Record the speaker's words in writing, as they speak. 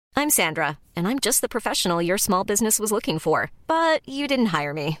I'm Sandra, and I'm just the professional your small business was looking for. But you didn't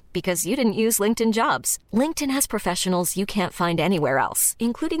hire me because you didn't use LinkedIn Jobs. LinkedIn has professionals you can't find anywhere else,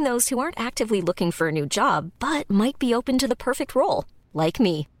 including those who aren't actively looking for a new job, but might be open to the perfect role, like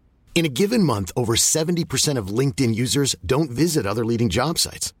me. In a given month, over 70% of LinkedIn users don't visit other leading job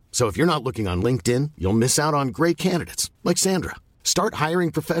sites. So if you're not looking on LinkedIn, you'll miss out on great candidates like Sandra. Start hiring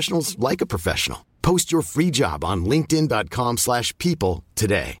professionals like a professional. Post your free job on linkedin.com/people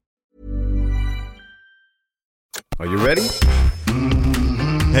today. Are you ready?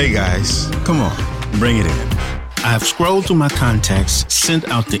 Hey guys, come on, bring it in. I've scrolled through my contacts, sent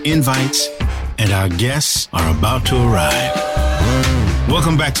out the invites, and our guests are about to arrive.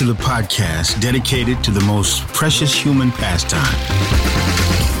 Welcome back to the podcast dedicated to the most precious human pastime.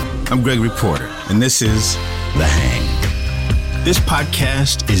 I'm Gregory Porter, and this is The Hang. This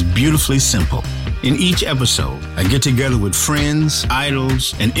podcast is beautifully simple. In each episode, I get together with friends,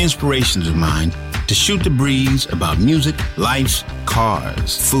 idols, and inspirations of mine to shoot the breeze about music, life,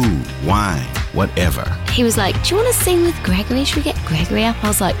 cars, food, wine, whatever. He was like, do you want to sing with Gregory? Should we get Gregory up? I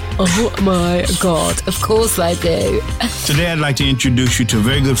was like, oh my God, of course I do. Today, I'd like to introduce you to a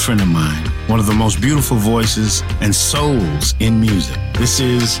very good friend of mine, one of the most beautiful voices and souls in music. This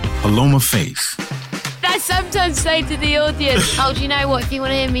is Paloma Faith. I sometimes say to the audience, oh, do you know what? If you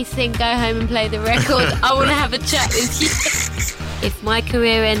want to hear me sing, go home and play the record. I want to have a chat with you. If my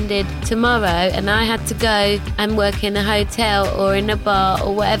career ended tomorrow and I had to go and work in a hotel or in a bar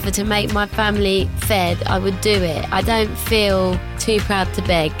or whatever to make my family fed, I would do it. I don't feel too proud to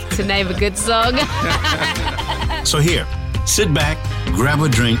beg, to name a good song. So here, sit back, grab a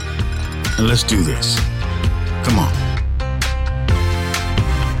drink, and let's do this. Come on.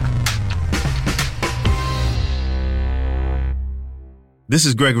 This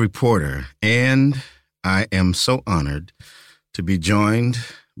is Gregory Porter, and I am so honored to be joined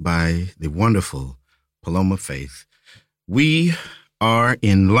by the wonderful Paloma Faith. We are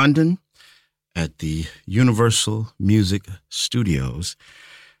in London at the Universal Music Studios,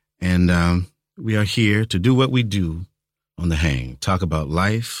 and we are here to do what we do on The Hang, talk about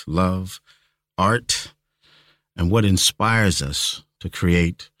life, love, art, and what inspires us to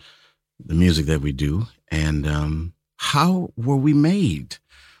create the music that we do, and how were we made?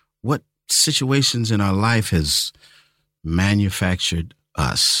 What situations in our life has manufactured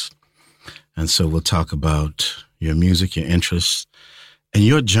us? And so we'll talk about your music, your interests, and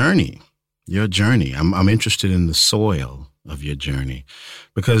your journey. Your journey. I'm interested in the soil of your journey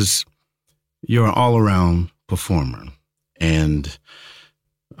because you're an all-around performer and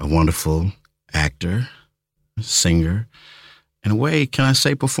a wonderful actor, singer, in a way, can I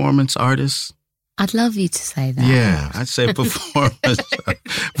say performance artist? I'd love you to say that. Yeah, I'd say performance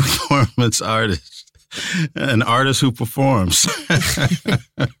artist, an artist who performs.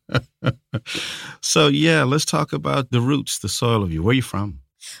 So yeah, let's talk about the roots, the soil of you. Where are you from?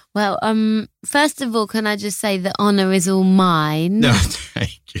 Well, first of all, can I just say the honour is all mine? No,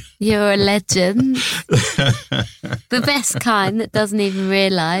 thank you. You're a legend. The best kind that doesn't even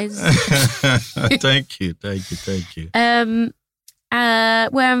realise. Thank you.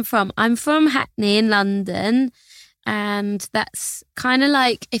 Where I'm from Hackney in London, and that's kind of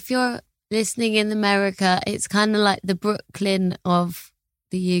like, if you're listening in America, it's kind of like the Brooklyn of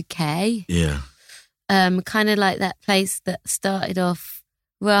the UK. Yeah. Kind of like that place that started off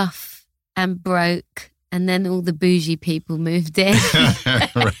rough and broke, and then all the bougie people moved in.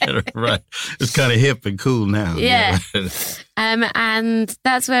 Right. It's kind of hip and cool now. Yeah. And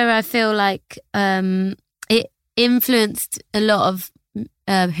that's where I feel like it influenced a lot of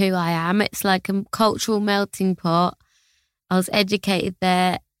who I am. It's like a cultural melting pot. I was educated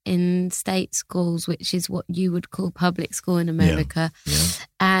there in state schools, which is what you would call public school in America. Yeah.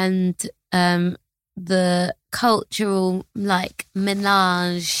 And the cultural like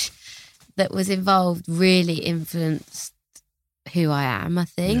melange that was involved really influenced who I am, I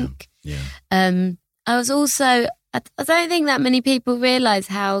think. Yeah. I was also, I don't think that many people realise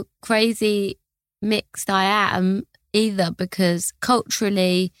how crazy mixed I am either, because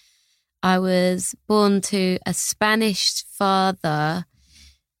culturally I was born to a Spanish father,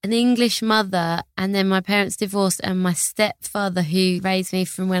 an English mother, and then my parents divorced, and my stepfather, who raised me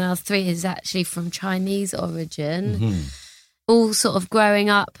from when I was 3, is actually from Chinese origin. Mm-hmm. All sort of growing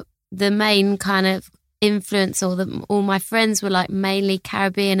up, the main kind of influence, all my friends were like mainly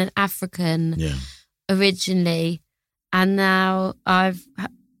Caribbean and African originally, and now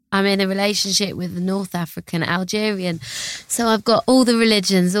I'm in a relationship with a North African Algerian, so I've got all the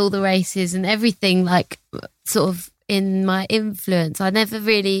religions, all the races, and everything like sort of in my influence. I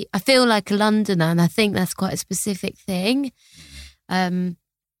feel like a Londoner, and I think that's quite a specific thing.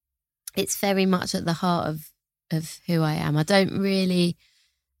 it's very much at the heart of who I am. I don't really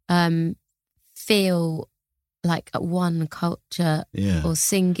feel like a one culture or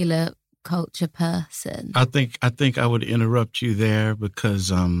singular culture person. I think I would interrupt you there because,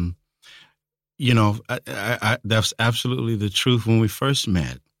 you know, I that's absolutely the truth. When we first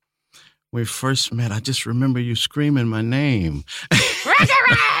met, I just remember you screaming my name.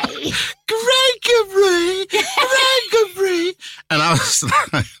 Gregory! Gregory! And I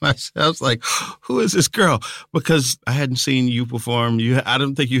was like, who is this girl? Because I hadn't seen you perform. I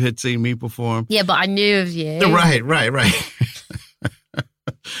don't think you had seen me perform. Yeah, but I knew of you. Right.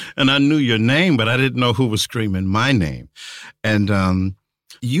 And I knew your name, but I didn't know who was screaming my name. And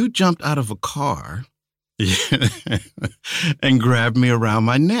you jumped out of a car and grabbed me around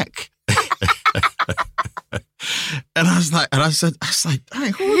my neck. And I was like, hey,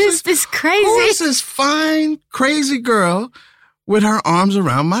 who's this crazy? Who is this fine, crazy girl with her arms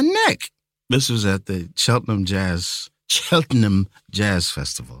around my neck? This was at the Cheltenham Jazz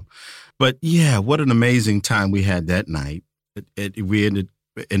Festival. But yeah, what an amazing time we had that night. We ended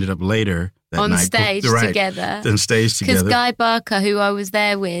up later that on night. stage together. On stage together. Because Guy Barker, who I was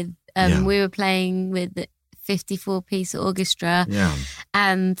there with, we were playing with the 54-piece orchestra. Yeah.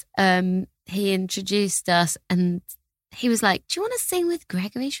 And he introduced us and he was like, do you want to sing with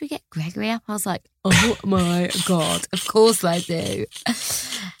Gregory? Should we get Gregory up? I was like, oh my God, of course I do.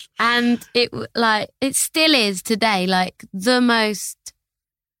 And it still is today, like the most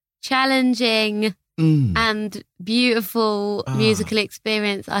challenging and beautiful musical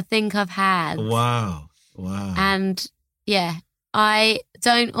experience I think I've had. Wow. And yeah, I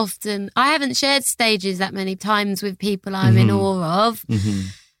haven't shared stages that many times with people I'm in awe of. Mm-hmm.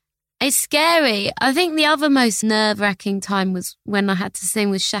 It's scary. I think the other most nerve-wracking time was when I had to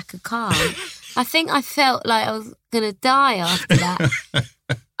sing with Shaka Khan. I think I felt like I was going to die after that.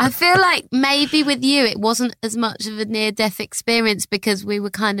 I feel like maybe with you it wasn't as much of a near-death experience because we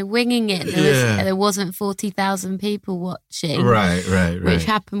were kind of winging it. There wasn't 40,000 people watching. Right. Which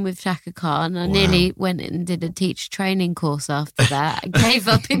happened with Shaka Khan. I nearly went and did a teacher training course after that. I gave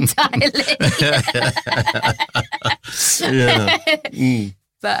up entirely.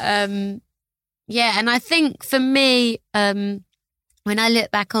 But, and I think for me, when I look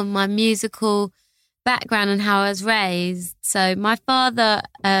back on my musical background and how I was raised, so my father,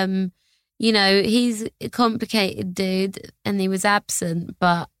 he's a complicated dude and he was absent,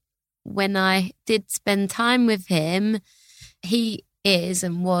 but when I did spend time with him, he is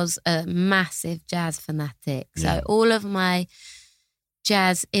and was a massive jazz fanatic. Yeah. So all of my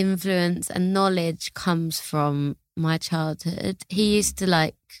jazz influence and knowledge comes from my childhood. He used to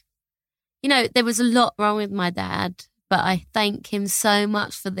there was a lot wrong with my dad, but I thank him so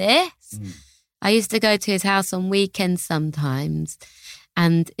much for this. I used to go to his house on weekends sometimes,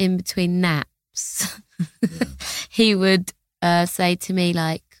 and in between naps, he would say to me,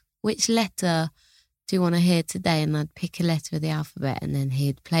 like, which letter do you want to hear today? And I'd pick a letter of the alphabet, and then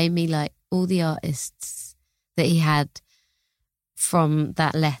he'd play me like all the artists that he had from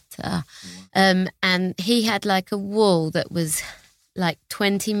that letter. And he had like a wall that was like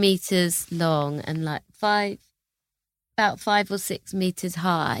 20 meters long and like about 5 or 6 meters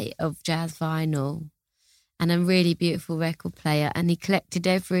high of jazz vinyl and a really beautiful record player. And he collected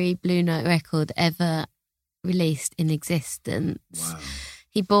every Blue Note record ever released in existence. Wow.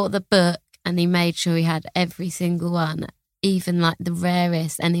 He bought the book and he made sure he had every single one, even like the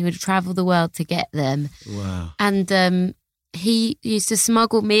rarest, and he would travel the world to get them. Wow. And he used to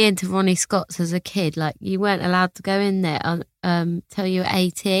smuggle me into Ronnie Scott's as a kid. Like, you weren't allowed to go in there till you were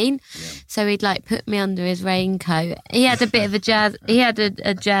 18. Yeah. So he'd like put me under his raincoat. He had a bit of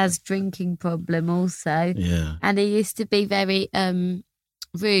a jazz drinking problem also. Yeah. And he used to be very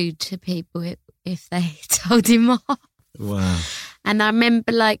rude to people if they told him off. Wow. And I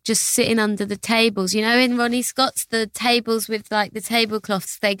remember like just sitting under the tables, you know, in Ronnie Scott's, the tables with like the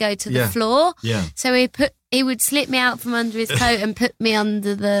tablecloths, they go to the floor. Yeah. So he would slip me out from under his coat and put me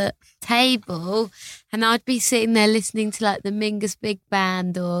under the table, and I'd be sitting there listening to like the Mingus Big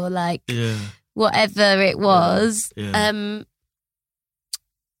Band or like whatever it was. Yeah.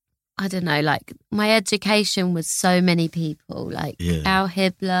 I don't know, like my education was so many people, like Al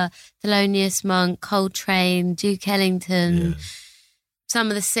Hibbler, Thelonious Monk, Coltrane, Duke Ellington, some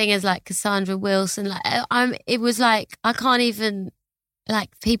of the singers like Cassandra Wilson. Like it was like, I can't even,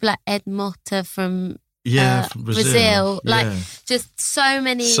 like people like Ed Motta from Brazil. Like just so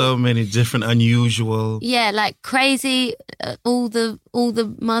many different unusual, like crazy, all the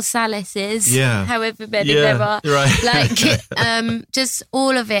Marsalises, however many there are, right. Like just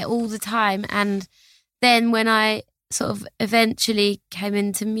all of it all the time. And then when I sort of eventually came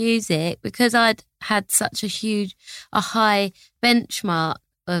into music, because I'd had such a high benchmark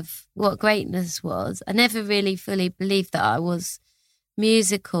of what greatness was, I never really fully believed that I was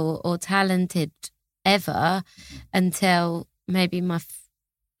musical or talented ever until maybe my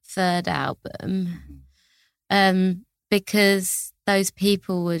third album, because those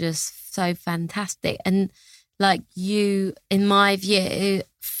people were just so fantastic. And like you, in my view,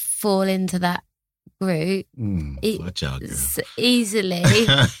 fall into that group easily.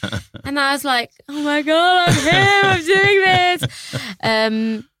 And I was like, oh my God, I'm here, I'm doing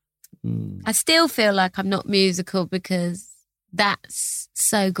this. I still feel like I'm not musical because that's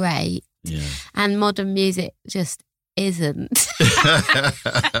so great. Yeah. And modern music just isn't.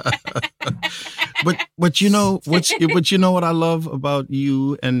 But you know what I love about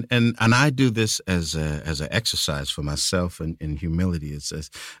you, and I do this as an exercise for myself and in humility.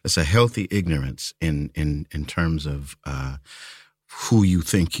 It's a healthy ignorance in terms of who you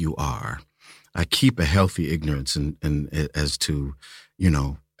think you are. I keep a healthy ignorance and as to,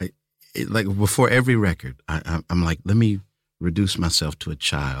 like before every record, I'm like, let me reduce myself to a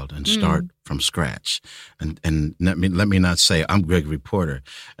child and start from scratch, and let me not say I'm Gregory Porter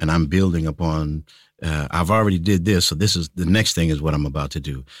and I'm building upon. I've already did this, so this is the next thing is what I'm about to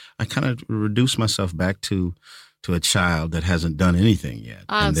do. I kind of reduce myself back to a child that hasn't done anything yet.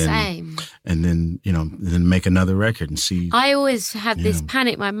 Oh, and then, same. And then then make another record and see. I always had this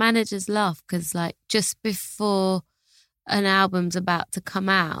panic. My managers laugh because like just before an album's about to come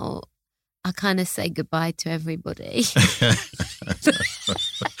out, I kind of say goodbye to everybody. Just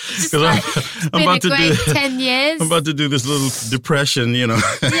like, it's been a great 10 years. I'm about to do this little depression,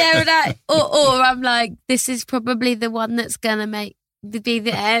 Yeah, or I'm like, this is probably the one that's going to be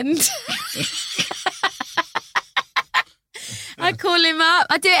the end. I call him up.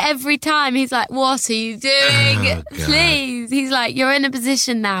 I do it every time. He's like, what are you doing? Oh, please. He's like, you're in a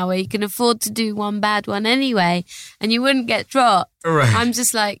position now where you can afford to do one bad one anyway and you wouldn't get dropped. Right. I'm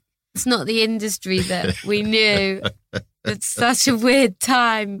just like, it's not the industry that we knew. It's such a weird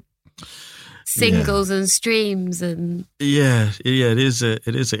time. Singles and streams and it is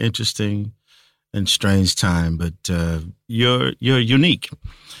an interesting and strange time. But you're unique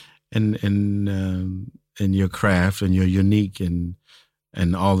in your craft, and you're unique in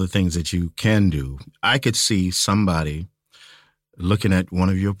all the things that you can do. I could see somebody looking at one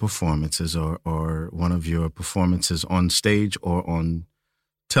of your performances or one of your performances on stage or on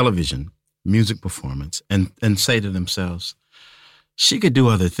television, music performance, and say to themselves, she could do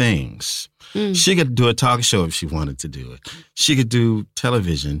other things. She could do a talk show if she wanted to do it. She could do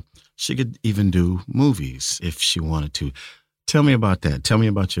television. She could even do movies if she wanted to. Tell me about that. Tell me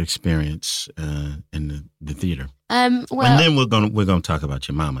about your experience in the theater. And then we're gonna talk about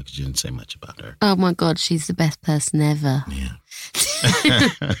your mama, because you didn't say much about her. Oh my God, she's the best person ever. Yeah.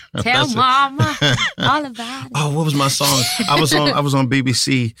 Tell mama all about it. Oh, what was my song? I was on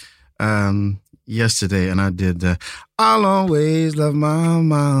BBC yesterday, and I did I'll always love my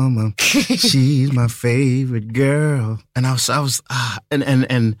mama. She's my favorite girl. And I was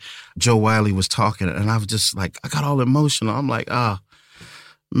and Joe Wiley was talking, and I was just like, I got all emotional. I'm like,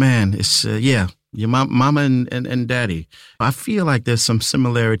 man, it's your mama and daddy. I feel like there's some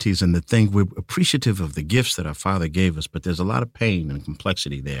similarities in the thing. We're appreciative of the gifts that our father gave us, but there's a lot of pain and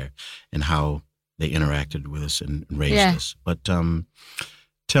complexity there in how they interacted with us and raised us. But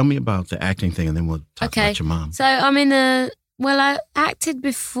tell me about the acting thing, and then we'll talk about your mom. So I'm I acted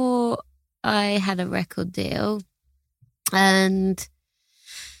before I had a record deal, and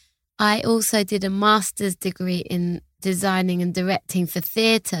I also did a master's degree in designing and directing for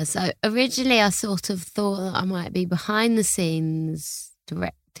theatre. So originally I sort of thought that I might be behind the scenes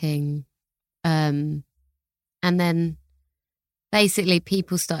directing. And then basically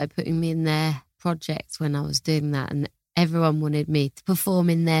people started putting me in their projects when I was doing that, and everyone wanted me to perform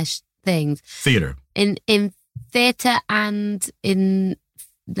in their things. Theatre? In theatre and in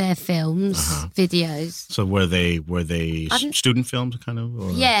their films, videos. So were they student films kind of?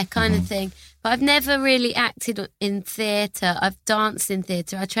 Or? Yeah, kind of thing. But I've never really acted in theatre. I've danced in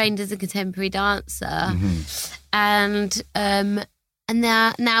theatre. I trained as a contemporary dancer. And now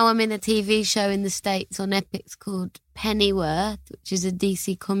I'm in a TV show in the States on Epix called Pennyworth, which is a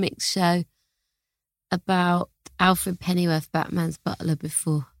DC Comics show about Alfred Pennyworth, Batman's butler,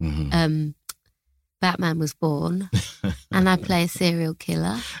 before Batman was born. And I play a serial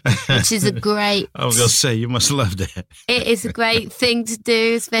killer, which is a great... I was going to say, you must love that. It is a great thing to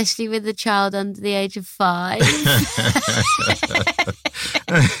do, especially with a child under the age of 5.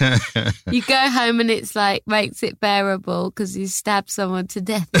 You go home and it's like, makes it bearable because you stab someone to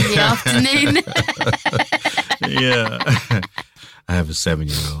death in the afternoon. Yeah. I have a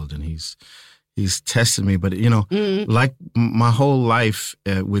 7-year-old, and he's tested me. But, like my whole life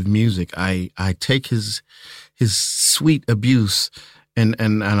with music, I take his sweet abuse and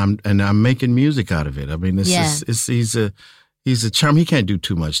I'm making music out of it. I mean, he's a charm. He can't do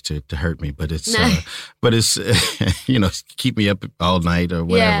too much to hurt me, but it's keep me up all night or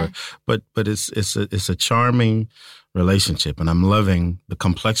whatever. Yeah. But it's a charming relationship, and I'm loving the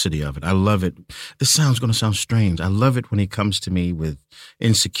complexity of it. I love it. This sounds going to sound strange. I love it when he comes to me with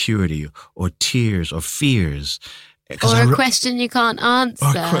insecurity or tears or fears. Or a question you can't answer.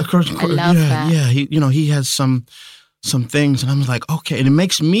 I love that. Yeah, he has some things, and I'm like, okay. And it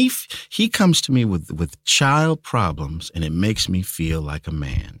makes me, he comes to me with child problems, and it makes me feel like a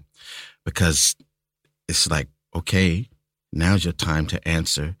man. Because it's like, okay, now's your time to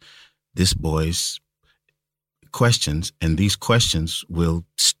answer this boy's questions, and these questions will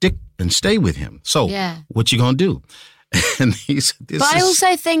stick and stay with him. So what you gonna do? And I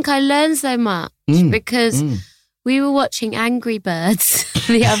also think I learned so much because we were watching Angry Birds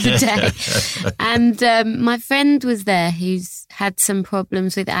the other day, and my friend was there who's had some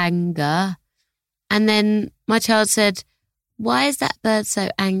problems with anger, and then my child said, "Why is that bird so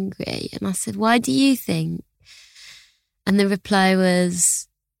angry?" And I said, "Why do you think?" And the reply was,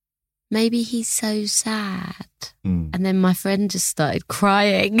 "Maybe he's so sad." And then my friend just started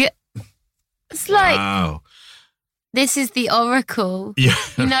crying. It's like, wow. This is the oracle. Yeah.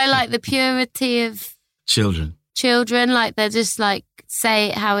 Like the purity of children, like they're just like, say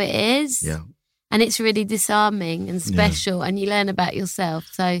it how it is. Yeah. And it's really disarming and special, and you learn about yourself.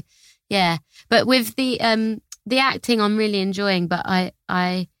 So, yeah. But with the acting, I'm really enjoying, but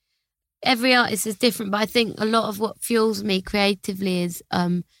I every artist is different, but I think a lot of what fuels me creatively is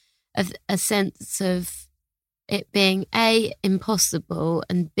a sense of it being A, impossible,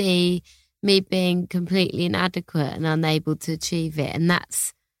 and B, me being completely inadequate and unable to achieve it. And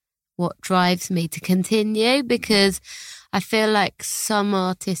that's what drives me to continue, because I feel like some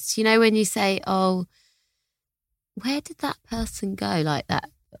artists, when you say, oh, where did that person go? Like that,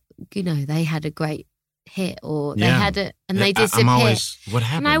 they had a great hit, or they had it and they disappeared. What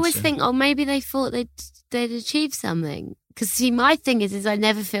happened? And I always think, oh, maybe they thought they'd achieved something. Because, see, my thing is I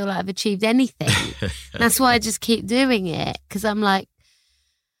never feel like I've achieved anything. That's why I just keep doing it. Because I'm like,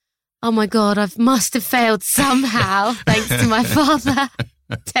 oh, my God, I must have failed somehow, thanks to my father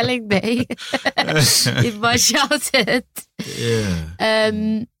telling me in my childhood.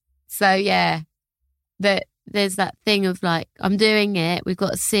 Yeah. So, yeah, there's that thing of like, I'm doing it. We've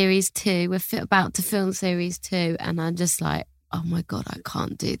got series 2. We're about to film series 2. And I'm just like, oh my God, I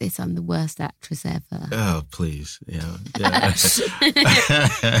can't do this. I'm the worst actress ever. Oh, please. Yeah.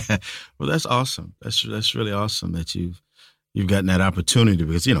 Well, that's awesome. That's really awesome that you've gotten that opportunity,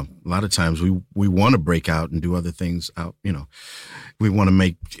 because, a lot of times we want to break out and do other things out, we want to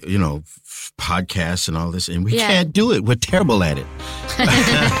make, podcasts and all this, and we can't do it. We're terrible at it.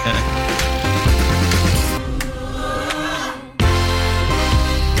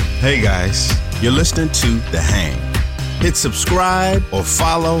 Hey guys, you're listening to The Hang. Hit subscribe or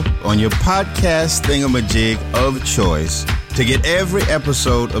follow on your podcast thingamajig of choice to get every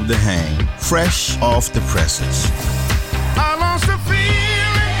episode of The Hang fresh off the presses. I lost the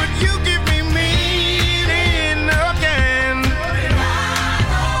feeling, but you give me meaning again.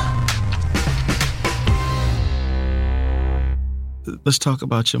 Let's talk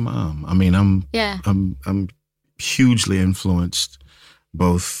about your mom. I mean, I'm hugely influenced,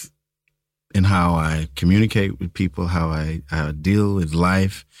 both in how I communicate with people, how I deal with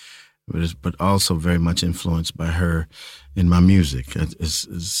life, but also very much influenced by her in my music.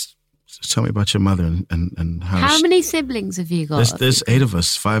 Tell me about your mother and how. How many siblings have you got? There's 8 of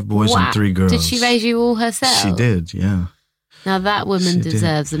us, 5 boys and 3 girls. Did she raise you all herself? She did, yeah. Now that woman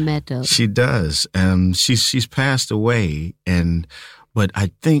deserves a medal. She does, and she's passed away, but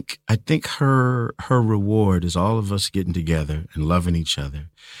I think her reward is all of us getting together and loving each other.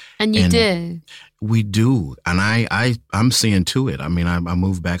 And you do. We do, and I'm seeing to it. I mean, I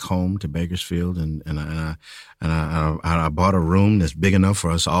moved back home to Bakersfield, and I bought a room that's big enough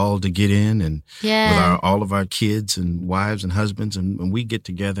for us all to get in, and with all of our kids and wives and husbands, and we get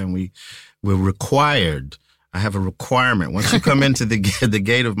together, and we're required. I have a requirement. Once you come into the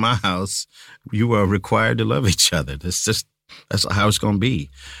gate of my house, you are required to love each other. That's how it's going to be.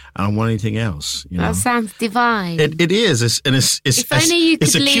 I don't want anything else. That sounds divine. It is. It's if only you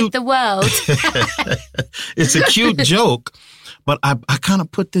could lead the world. It's a cute joke, but I kind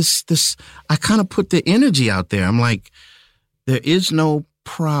of put I kind of put the energy out there. I'm like, there is no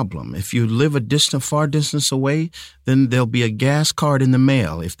problem. If you live far distance away, then there'll be a gas card in the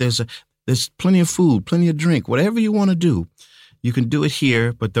mail. If there's There's plenty of food, plenty of drink, whatever you want to do. You can do it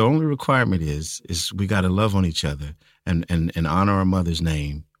here, but the only requirement is we got to love on each other and honor our mother's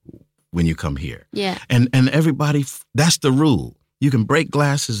name when you come here. Yeah. And everybody, that's the rule. You can break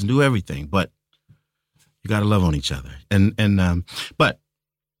glasses and do everything, but you got to love on each other. But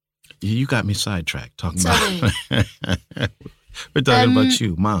you got me sidetracked talking about. We're talking about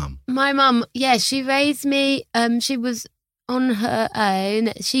you, Mom. My mum, yeah, she raised me. She was on her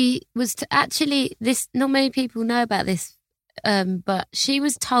own. She was actually this. Not many people know about this, but she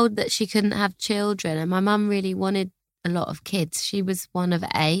was told that she couldn't have children, and my mum really wanted a lot of kids. She was one of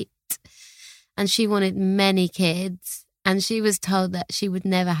 8, and she wanted many kids. And she was told that she would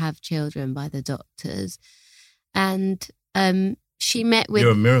never have children by the doctors. And she met with...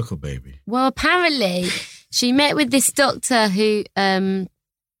 You're a miracle baby. Well, apparently, she met with this doctor who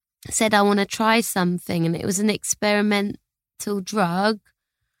said, I want to try something. And it was an experimental drug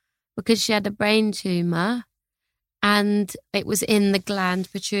because she had a brain tumour. And it was in the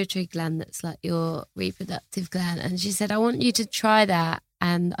gland, pituitary gland, that's like your reproductive gland. And she said, I want you to try that.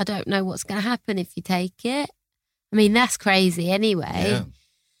 And I don't know what's going to happen if you take it. I mean, that's crazy anyway. Yeah.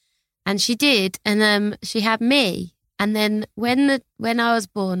 And she did. And she had me. And then when I was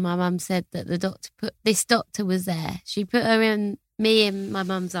born, my mum said that this doctor was there. She put me in my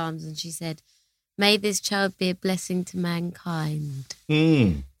mum's arms and she said, may this child be a blessing to mankind.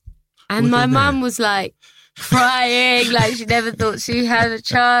 Mm. And my mum was like crying, like she never thought she had a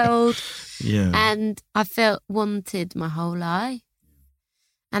child. Yeah. And I felt wanted my whole life.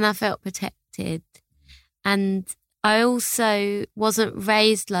 And I felt protected. And I also wasn't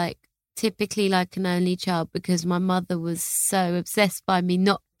raised typically like an only child because my mother was so obsessed by me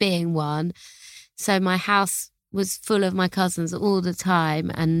not being one. So my house was full of my cousins all the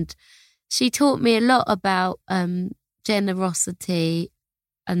time. And she taught me a lot about generosity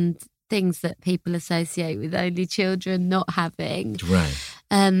and things that people associate with only children not having. Right.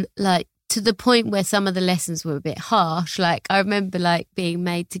 To the point where some of the lessons were a bit harsh. Like I remember being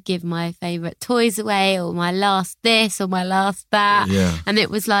made to give my favourite toys away or my last this or my last that. Yeah. And it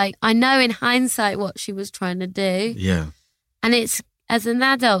was like, I know in hindsight what she was trying to do. Yeah. And as an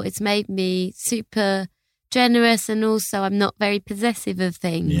adult, it's made me super generous and also I'm not very possessive of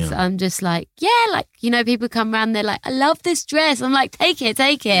things. Yeah. I'm just people come around, they're like, I love this dress. I'm like, take it.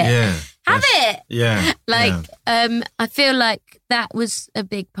 Yeah. Have it. Yeah. I feel like that was a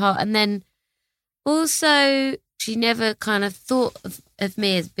big part. And then also, she never kind of thought of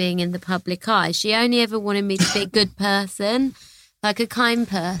me as being in the public eye. She only ever wanted me to be a good person, like a kind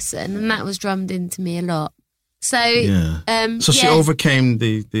person. And that was drummed into me a lot. So, she overcame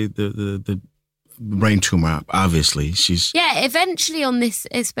the brain tumor, obviously. Eventually on this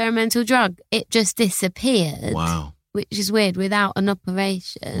experimental drug, it just disappeared. Wow. Which is weird, without an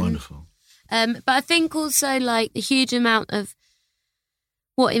operation. Wonderful. But I think also a huge amount of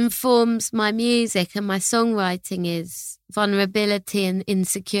what informs my music and my songwriting is vulnerability and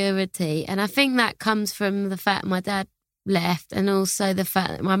insecurity. And I think that comes from the fact my dad left and also the fact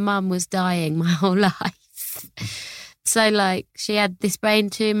that my mum was dying my whole life. So she had this brain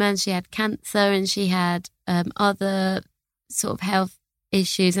tumour and she had cancer and she had other sort of health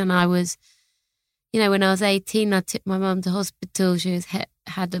issues. And I was, when I was 18, I took my mum to hospital. She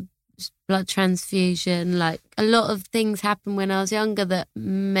had a blood transfusion. A lot of things happened when I was younger that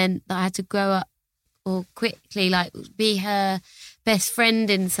meant that I had to grow up or quickly, be her best friend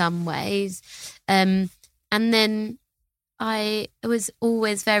in some ways. And then I was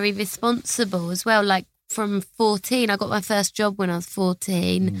always very responsible as well. From 14, I got my first job when I was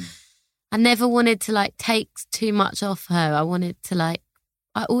 14. I never wanted to take too much off her. I wanted to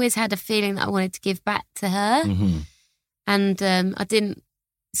I always had a feeling that I wanted to give back to her. Mm-hmm. And I didn't.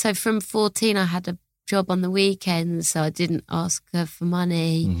 So from 14, I had a job on the weekends, so I didn't ask her for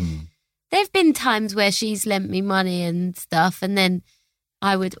money. Mm-hmm. There have been times where she's lent me money and stuff, and then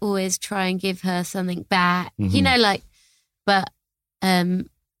I would always try and give her something back, Mm-hmm. But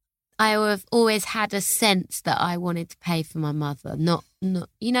I have always had a sense that I wanted to pay for my mother, not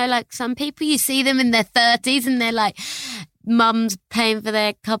some people, you see them in their 30s and they're like, mum's paying for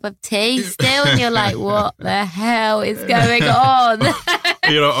their cup of tea still, and you're like, what the hell is going on?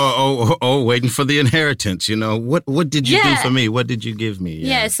 Waiting for the inheritance. What did you do for me? What did you give me?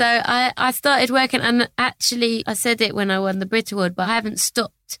 Yeah. So I started working, and actually I said it when I won the Brit Award, but I haven't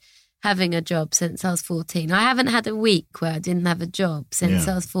stopped having a job since I was 14. I haven't had a week where I didn't have a job since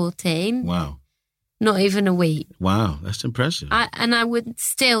I was 14. Wow. Not even a week. Wow, that's impressive. And I would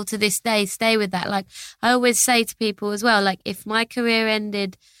still, to this day, stay with that. I always say to people as well, if my career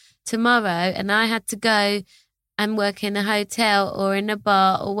ended tomorrow and I had to go and work in a hotel or in a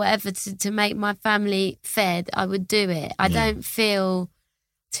bar or whatever to make my family fed, I would do it. I don't feel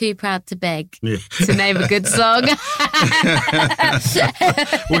too proud to beg to name a good song.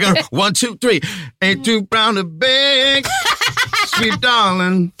 We're going to 1, 2, 3. Ain't too proud to beg. Sweet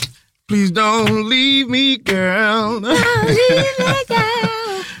darling, please don't leave me, girl. Don't leave me,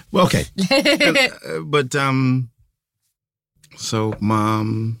 girl. Well, okay. But, so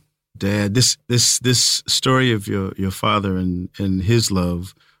Mom, Dad, this story of your father and his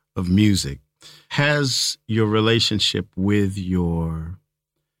love of music, has your relationship with your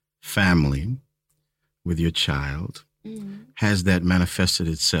family, with your child, has that manifested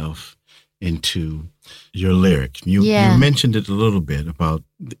itself into your lyrics? You mentioned it a little bit about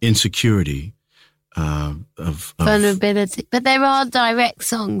the insecurity of vulnerability, but there are direct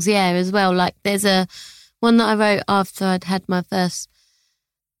songs, as well. Like there's a one that I wrote after I'd had my first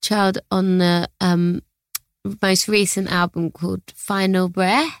child on the most recent album called Final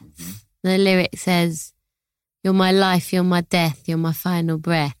Breath. The lyric says, "You're my life, you're my death, you're my final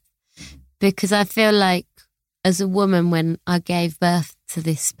breath." Because I feel like as a woman, when I gave birth to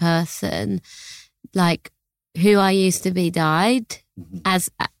this person, like who I used to be died as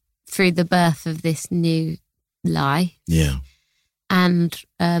through the birth of this new life. Yeah. And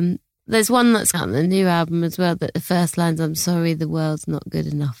there's one that's on the new album as well, that the first line's, "I'm sorry, the world's not good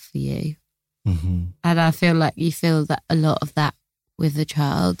enough for you." Mm-hmm. And I feel like you feel that a lot of that with a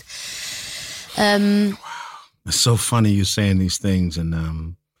child. Wow. It's so funny you saying these things, and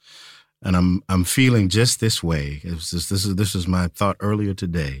I'm feeling just this way. This is my thought earlier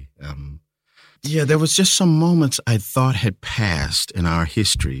today. There was just some moments I thought had passed in our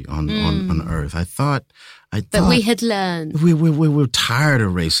history on Earth. I thought that we had learned. We were tired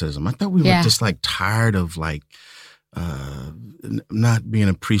of racism. I thought we were just like tired of like not being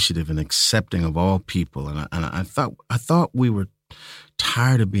appreciative and accepting of all people. And I thought we were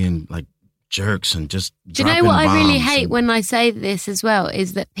tired of being like jerks and just. Do you know what I really hate when I say this as well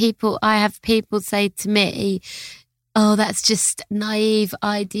is that I have people say to me, "Oh, that's just naive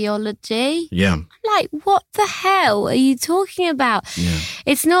ideology." Yeah. I'm like, what the hell are you talking about? Yeah.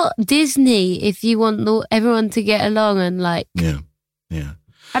 It's not Disney if you want everyone to get along and like. Yeah. Yeah.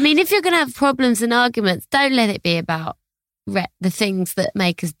 I mean, if you're going to have problems and arguments, don't let it be about the things that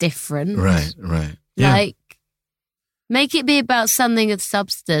make us different. Right, right. Yeah. Like, make it be about something of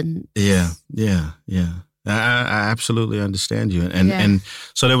substance. Yeah, yeah, yeah. I absolutely understand you. And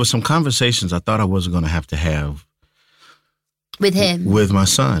so there were some conversations I thought I wasn't going to have with him, with my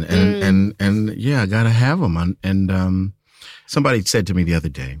son, and I got to have them. And somebody said to me the other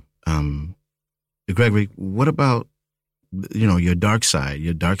day, Gregory, what about your dark side?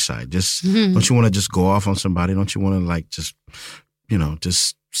 Just don't you want to just go off on somebody? Don't you want to like just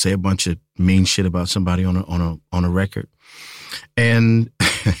say a bunch of mean shit about somebody on a record? And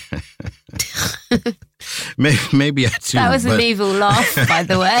maybe I do. That was an evil laugh, by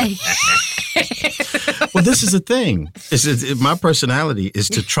the way. Well, this is the thing. My personality is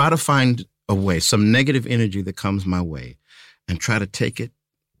to try to find a way, some negative energy that comes my way, and try to take it,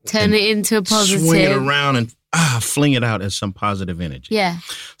 turn it into a positive, swing it around, and fling it out as some positive energy. Yeah.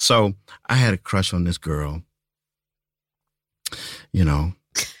 So I had a crush on this girl.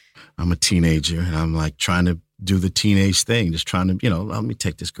 I'm a teenager, and I'm like trying to do the teenage thing, just trying to, let me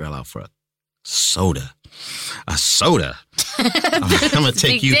take this girl out for a soda. A soda. I'm gonna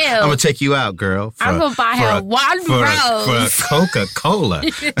take you. I'm gonna take you out, girl. I'm gonna buy her one rose for a Coca-Cola.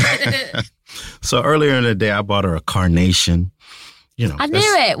 So earlier in the day, I bought her a carnation. I knew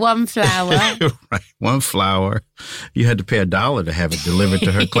it. One flower. Right, one flower. You had to pay $1 to have it delivered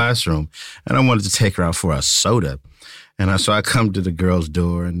to her classroom, and I wanted to take her out for a soda. And so I come to the girl's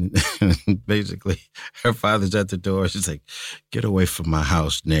door, and basically her father's at the door. She's like, "Get away from my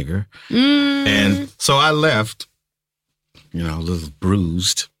house, nigger." And so I left, a little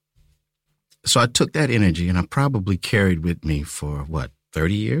bruised. So I took that energy, and I probably carried with me for,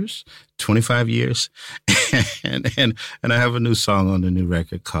 30 years, 25 years. and I have a new song on the new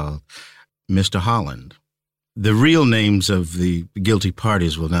record called Mr. Holland. The real names of the guilty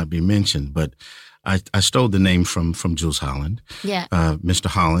parties will not be mentioned, but I stole the name from Jules Holland, Mr.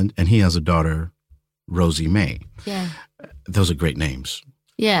 Holland, and he has a daughter, Rosie May. Yeah. Those are great names.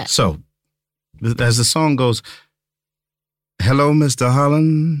 Yeah. So, as the song goes, "Hello, Mr.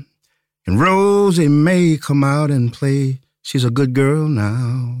 Holland, and Rosie May come out and play. She's a good girl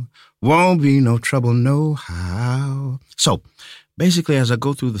now. Won't be no trouble, no how." So, basically, as I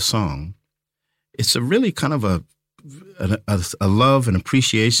go through the song, it's a really kind of a love and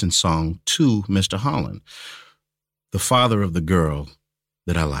appreciation song to Mr. Holland, the father of the girl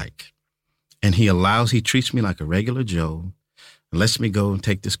that I like. And he treats me like a regular Joe. Lets me go and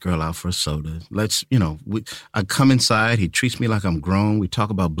take this girl out for a soda. I come inside. He treats me like I'm grown. We talk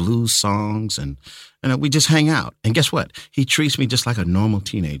about blues songs and we just hang out. And guess what? He treats me just like a normal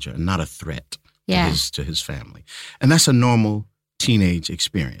teenager and not a threat to his family. And that's a normal teenage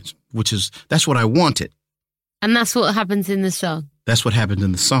experience, that's what I wanted. And that's what happens in the song. That's what happened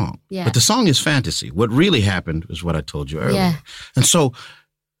in the song. Yeah. But the song is fantasy. What really happened is what I told you earlier. Yeah. And so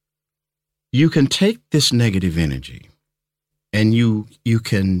you can take this negative energy and you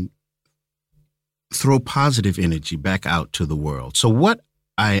can throw positive energy back out to the world. So what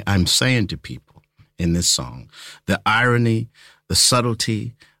I'm saying to people in this song, the irony, the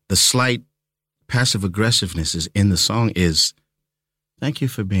subtlety, the slight passive aggressiveness is in the song is, thank you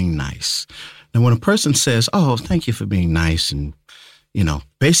for being nice. And when a person says, oh, thank you for being nice, and,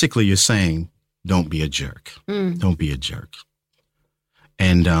 basically you're saying, don't be a jerk. Don't be a jerk.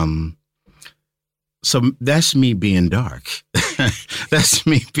 And so that's me being dark. That's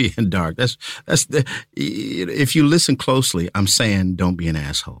me being dark. If you listen closely, I'm saying don't be an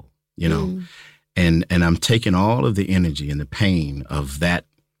asshole, and I'm taking all of the energy and the pain of that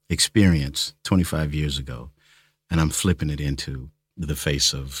experience 25 years ago, and I'm flipping it into the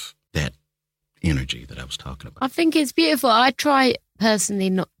face of that energy that I was talking about. I think it's beautiful. I try personally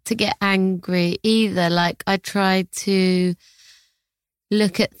not to get angry either. Like, I try to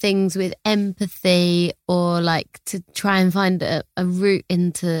look at things with empathy, or like to try and find a route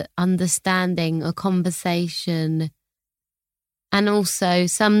into understanding a conversation. And also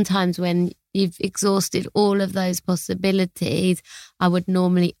sometimes when you've exhausted all of those possibilities, I would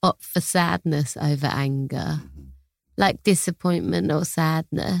normally opt for sadness over anger, like disappointment or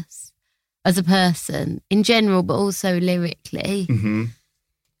sadness as a person in general, but also lyrically. Mm-hmm.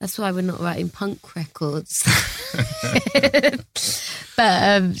 That's why we're not writing punk records.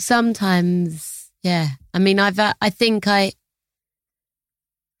 But sometimes, yeah. I mean, I'm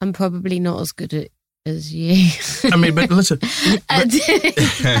probably not as good at as you. I mean, but listen. I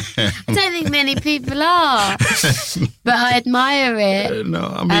don't think many people are, but I admire it. No,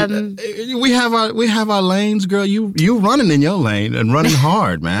 I mean, we have our lanes, girl. You running in your lane and running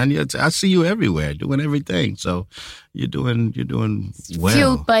hard, man. I see you everywhere doing everything. So you're doing well.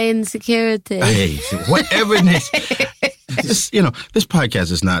 Fueled by insecurity. Hey, whatever it is. This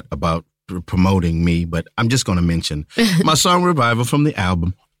podcast is not about promoting me, but I'm just going to mention my song Revival from the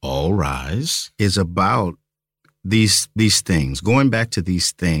album All Rise is about these things, going back to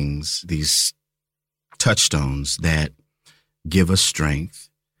these things, these touchstones that give us strength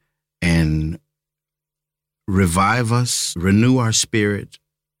and revive us, renew our spirit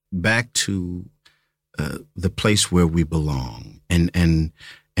back to the place where we belong, and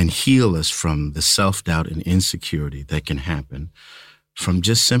heal us from the self-doubt and insecurity that can happen from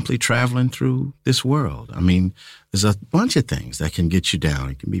just simply traveling through this world. I mean, there's a bunch of things that can get you down.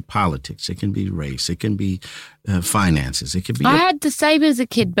 It can be politics. It can be race. It can be finances. It can be... I had the same as a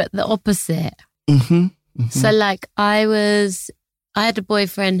kid, but the opposite. Mm-hmm, mm-hmm. So, like, I had a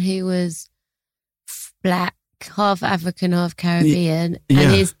boyfriend who was black, half African, half Caribbean, yeah.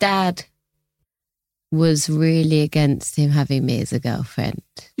 And his dad was really against him having me as a girlfriend.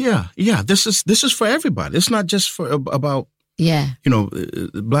 Yeah. This is for everybody. It's not just about... Yeah,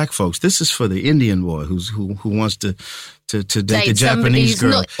 black folks. This is for the Indian boy who wants to date a Japanese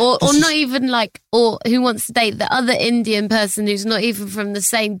girl, or who wants to date the other Indian person who's not even from the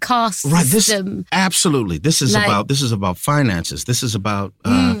same caste system. Absolutely. This is about finances. This is about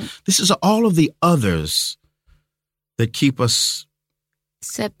this is all of the others that keep us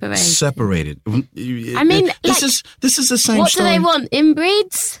separated. I mean, this is the same. What story. do they want?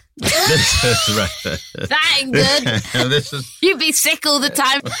 Inbreeds? That's right. That ain't good. You'd be sick all the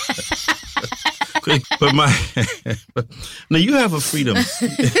time. But now you have a freedom.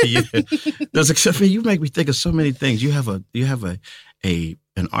 You make me think of so many things. You have an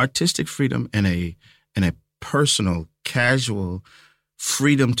artistic freedom and a personal, casual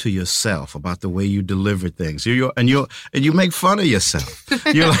freedom to yourself about the way you deliver things. You make fun of yourself.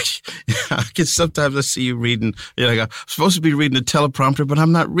 You're like, sometimes I see you reading. You're like, I'm supposed to be reading the teleprompter, but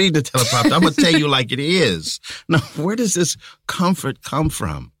I'm not reading the teleprompter. I'm gonna tell you like it is. Now, where does this comfort come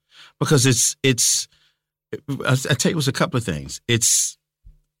from? Because I tell you, it was a couple of things. It's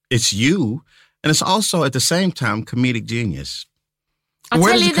you, and it's also at the same time comedic genius. I'll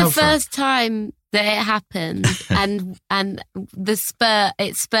tell you the first time that it happened and it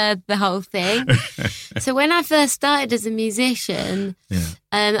spurred the whole thing. So when I first started as a musician,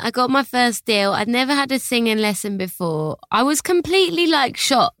 I got my first deal. I'd never had a singing lesson before. I was completely like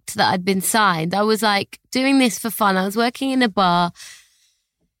shocked that I'd been signed. I was like doing this for fun. I was working in a bar.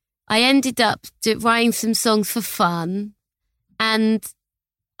 I ended up writing some songs for fun, and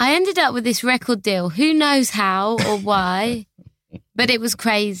I ended up with this record deal. Who knows how or why, but it was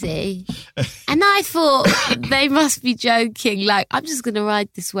crazy. And I thought, they must be joking. Like, I'm just going to ride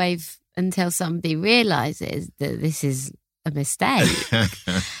this wave until somebody realises that this is a mistake.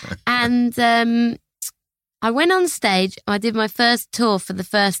 And I went on stage. I did my first tour for the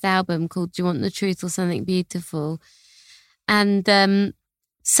first album called Do You Want the Truth or Something Beautiful? And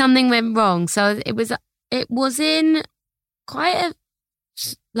something went wrong. So it was in quite a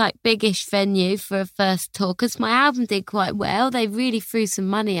biggish venue for a first tour, because my album did quite well. They really threw some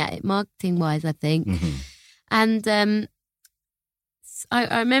money at it, marketing wise, I think. Mm-hmm. And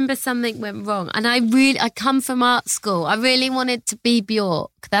I remember something went wrong, and I come from art school. I really wanted to be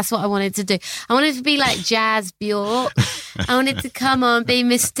Bjork. That's what I wanted to do. I wanted to be like jazz Bjork. I wanted to come on, be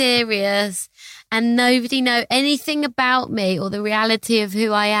mysterious, and nobody know anything about me or the reality of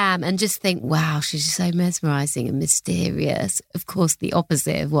who I am, and just think, wow, she's so mesmerising and mysterious. Of course, the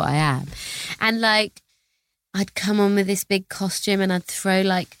opposite of what I am. And I'd come on with this big costume, and I'd throw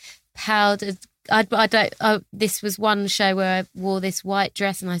powdered. This was one show where I wore this white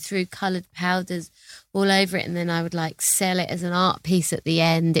dress and I threw coloured powders all over it, and then I would sell it as an art piece at the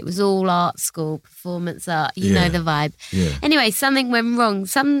end. It was all art school, performance art. You know the vibe. Yeah. Anyway, something went wrong.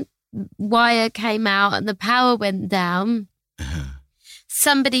 Some wire came out and the power went down. Uh-huh.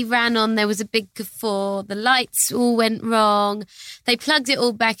 Somebody ran on, there was a big guffaw, the lights all went wrong. They plugged it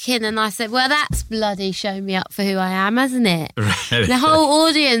all back in, and I said, well, that's bloody shown me up for who I am, hasn't it? Right. The whole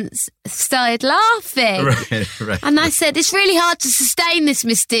audience started laughing. Right. And I said, it's really hard to sustain this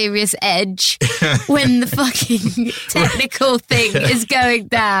mysterious edge when the fucking technical thing is going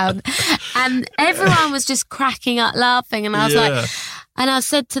down. And everyone was just cracking up laughing, and I was like, and I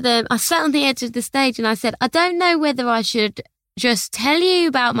said to them, I sat on the edge of the stage and I said, I don't know whether I should just tell you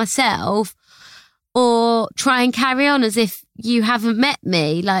about myself or try and carry on as if you haven't met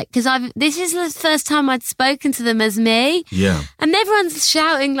me. Because this is the first time I'd spoken to them as me. Yeah. And everyone's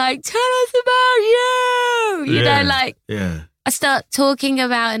shouting tell us about you. You know, yeah. I start talking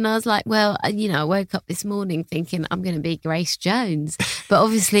about it, and I was like, well, I woke up this morning thinking I'm going to be Grace Jones. But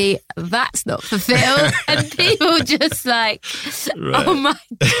obviously that's not fulfilled. And people just oh my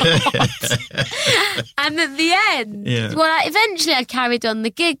God. And at the end, eventually I carried on the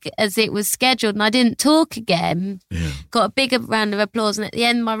gig as it was scheduled, and I didn't talk again. Yeah. Got a bigger round of applause. And at the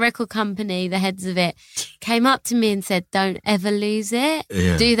end, my record company, the heads of it, came up to me and said, don't ever lose it.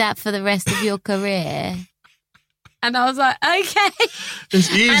 Yeah. Do that for the rest of your career. And I was like, okay.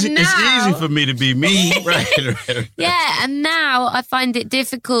 It's easy. It's easy for me to be me. Right. Yeah. And now I find it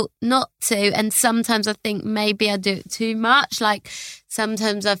difficult not to. And sometimes I think maybe I do it too much.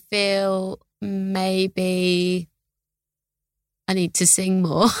 Sometimes I feel maybe I need to sing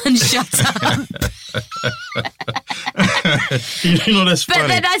more and shut up. That's funny. But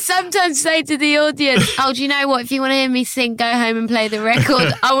then I sometimes say to the audience, oh, do you know what? If you want to hear me sing, go home and play the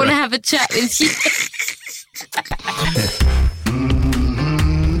record. I want to have a chat with you.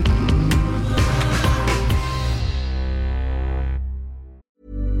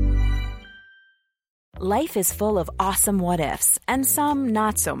 Life is full of awesome what-ifs, and some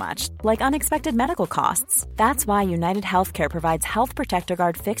not so much, like unexpected medical costs. That's why United Healthcare provides Health Protector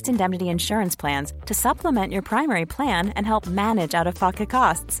Guard fixed indemnity insurance plans to supplement your primary plan and help manage out-of-pocket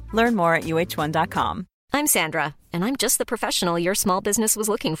costs. Learn more at uh1.com. I'm Sandra, and I'm just the professional your small business was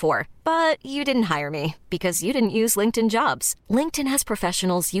looking for. But you didn't hire me because you didn't use LinkedIn Jobs. LinkedIn has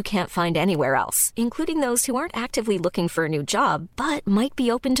professionals you can't find anywhere else, including those who aren't actively looking for a new job, but might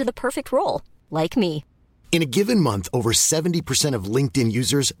be open to the perfect role, like me. In a given month, over 70% of LinkedIn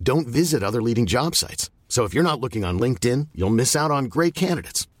users don't visit other leading job sites. So if you're not looking on LinkedIn, you'll miss out on great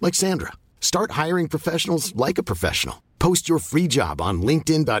candidates like Sandra. Start hiring professionals like a professional. Post your free job on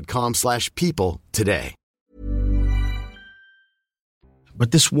linkedin.com/people today.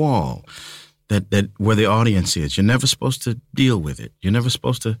 But this wall that where the audience is, you're never supposed to deal with it. You're never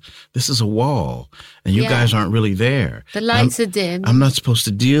supposed to, this is a wall, and you guys aren't really there. The lights are dim. I'm not supposed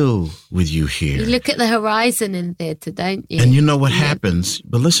to deal with you here. You look at the horizon in theatre, don't you? And you know what happens,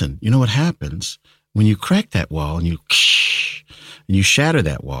 but listen, you know what happens when you crack that wall and you shatter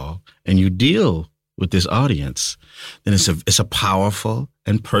that wall and you deal with this audience, then it's a powerful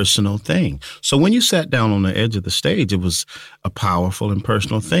and personal thing. So when you sat down on the edge of the stage, it was a powerful and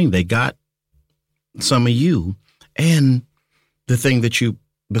personal thing. They got some of you and the thing that you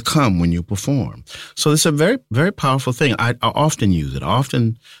become when you perform. So it's a very, very powerful thing. I often use it. I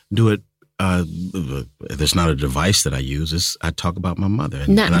often do it there's not a device that I use. I talk about my mother.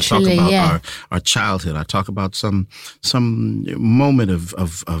 And I talk about our childhood. I talk about some moment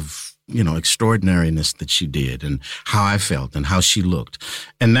of extraordinariness that she did and how I felt and how she looked.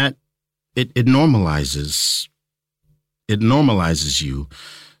 And that it normalizes you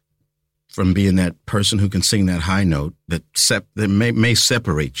from being that person who can sing that high note that may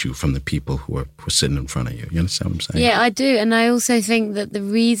separate you from the people who are sitting in front of you. You understand what I'm saying? Yeah, I do. And I also think that the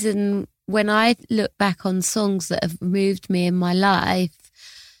reason when I look back on songs that have moved me in my life,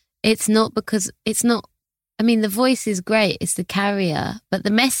 the voice is great, it's the carrier, but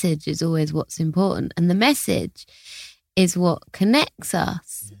the message is always what's important. And the message is what connects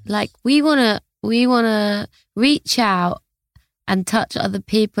us. Yes. Like we want to reach out and touch other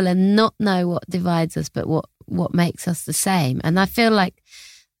people and not know what divides us, but what makes us the same. And I feel like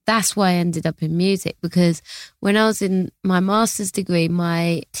that's why I ended up in music, because when I was in my master's degree,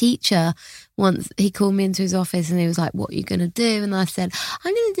 my teacher once, he called me into his office and he was like, what are you going to do? And I said,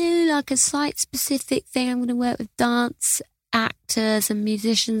 I'm going to do like a site-specific thing. I'm going to work with dance actors and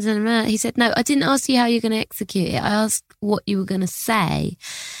musicians. And he said, no, I didn't ask you how you're going to execute it. I asked what you were going to say.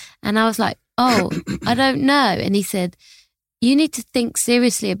 And I was like, oh, I don't know. And he said, you need to think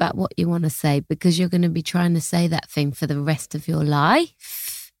seriously about what you want to say, because you're going to be trying to say that thing for the rest of your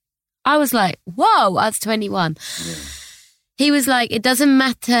life. I was like, whoa, I was 21. Yeah. He was like, it doesn't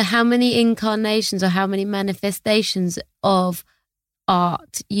matter how many incarnations or how many manifestations of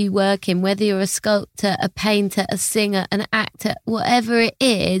art you work in, whether you're a sculptor, a painter, a singer, an actor, whatever it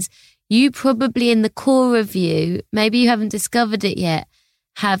is, you probably in the core of you, maybe you haven't discovered it yet,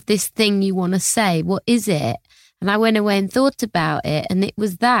 have this thing you want to say. What is it? And I went away and thought about it, and it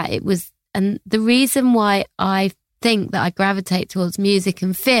was that. And the reason why I think that I gravitate towards music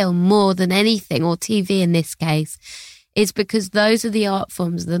and film more than anything, or TV in this case, is because those are the art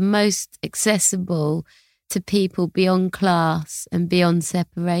forms the most accessible to people beyond class and beyond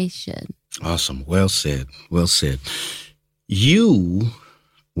separation. Awesome. Well said. Well said. You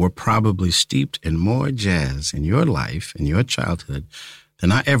were probably steeped in more jazz in your life, in your childhood,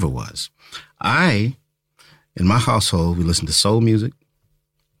 than I ever was. In my household, we listened to soul music,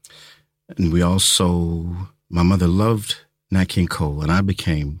 and my mother loved Nat King Cole, and I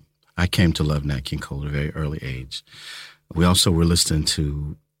came to love Nat King Cole at a very early age. We also were listening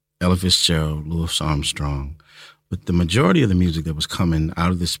to Ella Fitzgerald, Louis Armstrong, but the majority of the music that was coming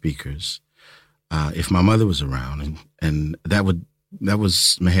out of the speakers, if my mother was around, and that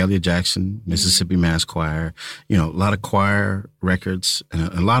was Mahalia Jackson, Mississippi Mass Choir, a lot of choir records, and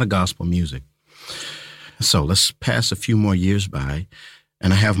a lot of gospel music. So let's pass a few more years by,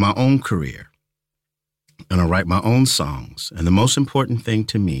 and I have my own career, and I write my own songs. And the most important thing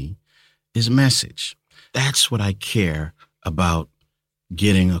to me is message. That's what I care about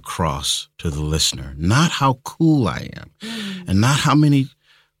getting across to the listener, not how cool I am, and not how many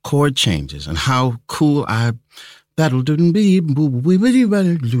chord changes, and how cool I... Now, I love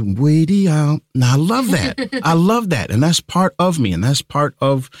that. I love that. And that's part of me. And that's part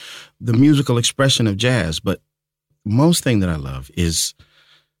of the musical expression of jazz. But most thing that I love is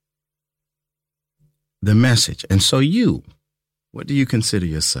the message. And so what do you consider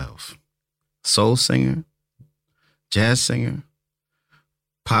yourself? Soul singer, jazz singer,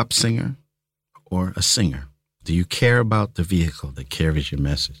 pop singer, or a singer? Do you care about the vehicle that carries your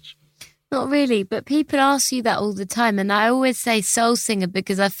message? Not really, but people ask you that all the time. And I always say soul singer,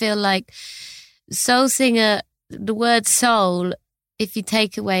 because I feel like soul singer, the word soul, if you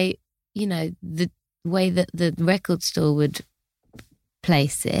take away, the way that the record store would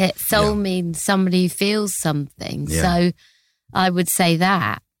place it, soul means somebody who feels something. Yeah. So I would say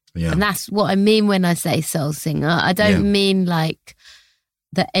that. Yeah. And that's what I mean when I say soul singer. I don't mean like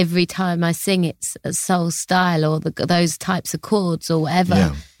that every time I sing it's a soul style or those types of chords or whatever.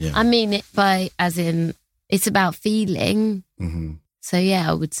 Yeah, yeah. I mean it as in it's about feeling. Mm-hmm. So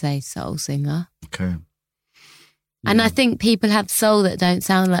I would say soul singer. Okay. Yeah. And I think people have soul that don't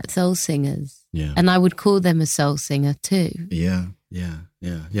sound like soul singers. Yeah. And I would call them a soul singer too. Yeah.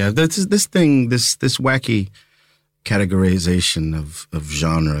 This wacky categorization of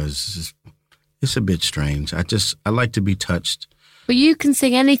genres, it's a bit strange. I like to be touched. But you can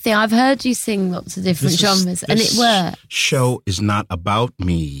sing anything. I've heard you sing lots of different genres, and it works. Show is not about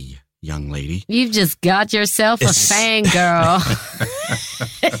me, young lady. You've just got yourself a fangirl.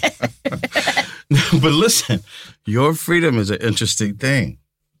 But listen, your freedom is an interesting thing.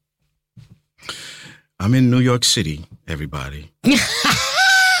 I'm in New York City, everybody.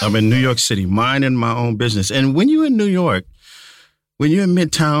 I'm in New York City, minding my own business. And when you're in New York, when you're in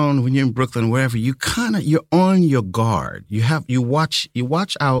Midtown, when you're in Brooklyn, wherever, you're on your guard. You watch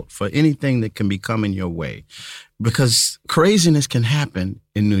out for anything that can be coming your way, because craziness can happen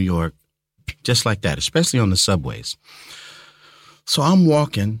in New York just like that, especially on the subways. So I'm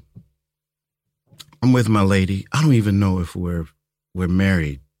walking. I'm with my lady. I don't even know if we're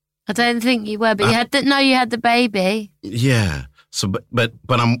married. I don't think you were, but you had the baby. Yeah. So, but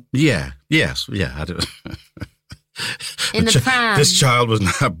I'm, yes, I do. In the pram. This child was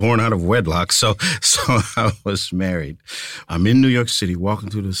not born out of wedlock, so I was married. I'm in New York City, walking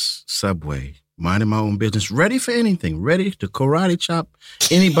through the subway, minding my own business, ready for anything, ready to karate chop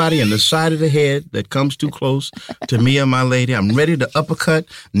anybody in the side of the head that comes too close to me or my lady. I'm ready to uppercut,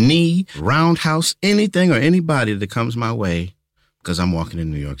 knee, roundhouse, anything or anybody that comes my way, because I'm walking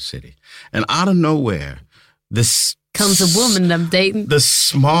in New York City. And out of nowhere, this comes a woman I'm dating. The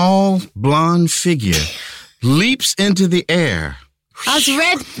small blonde figure leaps into the air. I was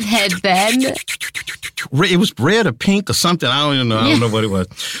redhead then. It was red or pink or something. I don't even know. I don't know what it was.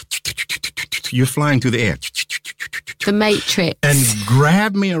 You're flying through the air. The Matrix. And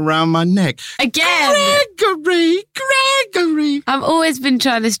grabbed me around my neck. Again. Gregory. I've always been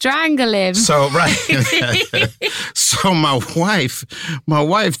trying to strangle him. So, right. So my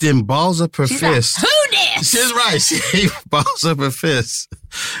wife then balls up her fist. Like, who this? She's right. She balls up her fist.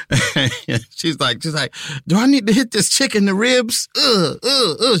 She's like, do I need to hit this chick in the ribs?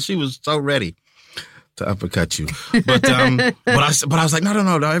 She was so ready to uppercut you. But I was like,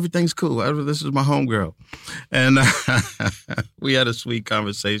 no, everything's cool. This is my homegirl. And we had a sweet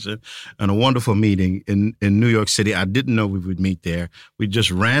conversation and a wonderful meeting in New York City. I didn't know we would meet there. We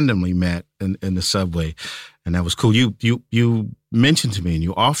just randomly met in the subway. And that was cool. You mentioned to me and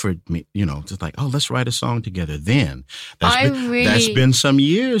you offered me, just like, let's write a song together. Then that's been some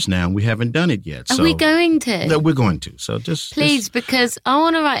years now. And we haven't done it yet. Are we going to? No, we're going to. So please, because I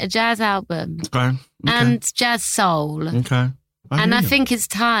want to write a jazz album. Okay. And jazz soul. Okay. I think it's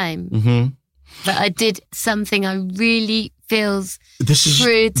time that I did something I really feels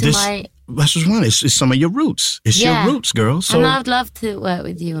true to my... That's just one. It's some of your roots. It's your roots, girl. So, and I'd love to work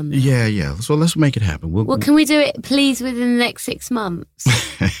with you on that. Yeah. So let's make it happen. Well, can we do it, please, within the next 6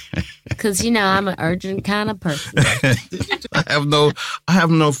 months? Because I'm an urgent kind of person. I have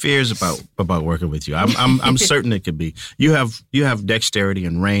no fears about working with you. I'm certain it could be. You have dexterity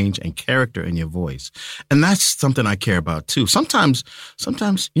and range and character in your voice, and that's something I care about too. Sometimes,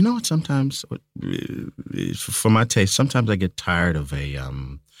 you know what? Sometimes, for my taste, sometimes I get tired of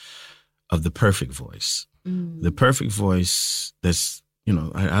the perfect voice. The perfect voice that's,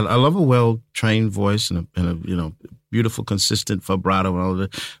 I love a well-trained voice and a beautiful, consistent vibrato and all of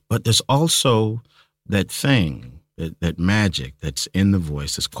that. But there's also that thing, that magic that's in the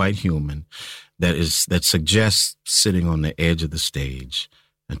voice that's quite human, that suggests sitting on the edge of the stage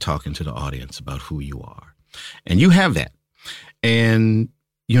and talking to the audience about who you are. And you have that. And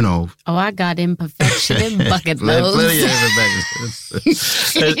I got imperfection in bucket loads.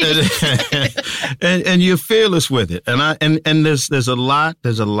 and you're fearless with it. And there's a lot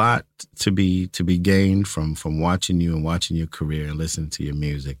to be gained from watching you and watching your career and listening to your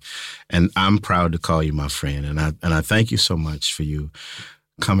music. And I'm proud to call you my friend. And I thank you so much for you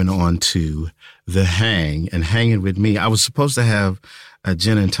coming on to The Hang and hanging with me. I was supposed to have a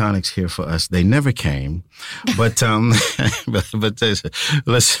gin and tonics here for us. They never came, but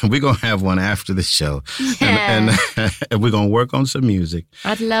listen, we're gonna have one after the show, and we're gonna work on some music.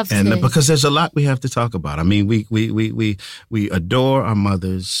 I'd love to, because there's a lot we have to talk about. I mean, we adore our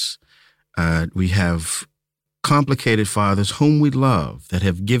mothers. We have complicated fathers whom we love that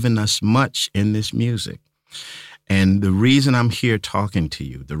have given us much in this music. And the reason I'm here talking to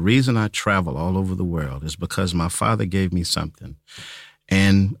you, the reason I travel all over the world is because my father gave me something.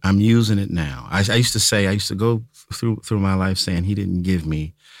 And I'm using it now. I used to go through my life saying he didn't give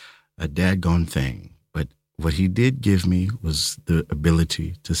me a daggone thing. But what he did give me was the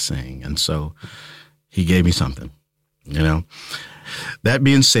ability to sing. And so he gave me something, That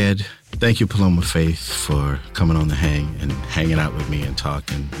being said, thank you, Paloma Faith, for coming on The Hang and hanging out with me and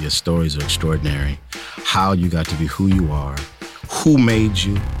talking. Your stories are extraordinary. How you got to be who you are, who made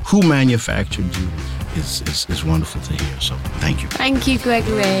you, who manufactured you is wonderful to hear. So thank you. Thank you,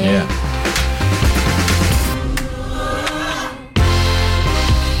 Gregory. Yeah.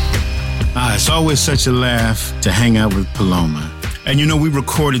 It's always such a laugh to hang out with Paloma. And we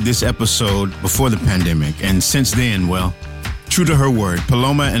recorded this episode before the pandemic. And since then, true to her word,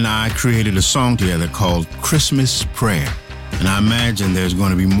 Paloma and I created a song together called Christmas Prayer. And I imagine there's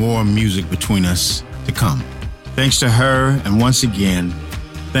going to be more music between us to come. Thanks to her, and once again,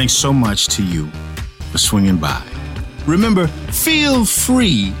 thanks so much to you for swinging by. Remember, feel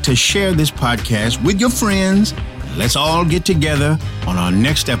free to share this podcast with your friends. Let's all get together on our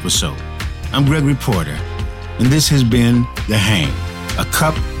next episode. I'm Gregory Porter, and this has been The Hang, a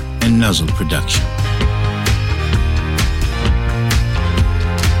Cup and Nuzzle production.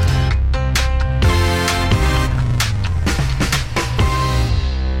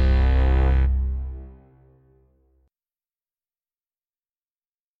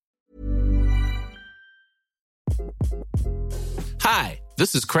 Hi,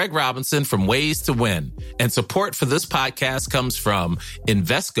 this is Craig Robinson from Ways to Win, and support for this podcast comes from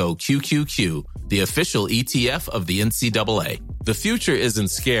Invesco QQQ, the official ETF of the NCAA. The future isn't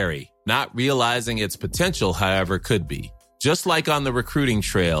scary. Not realizing its potential, however, could be. Just like on the recruiting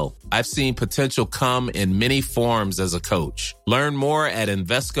trail, I've seen potential come in many forms as a coach. Learn more at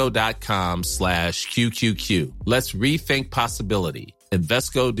Invesco.com/QQQ. Let's rethink possibility.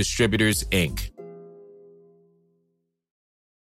 Invesco Distributors, Inc.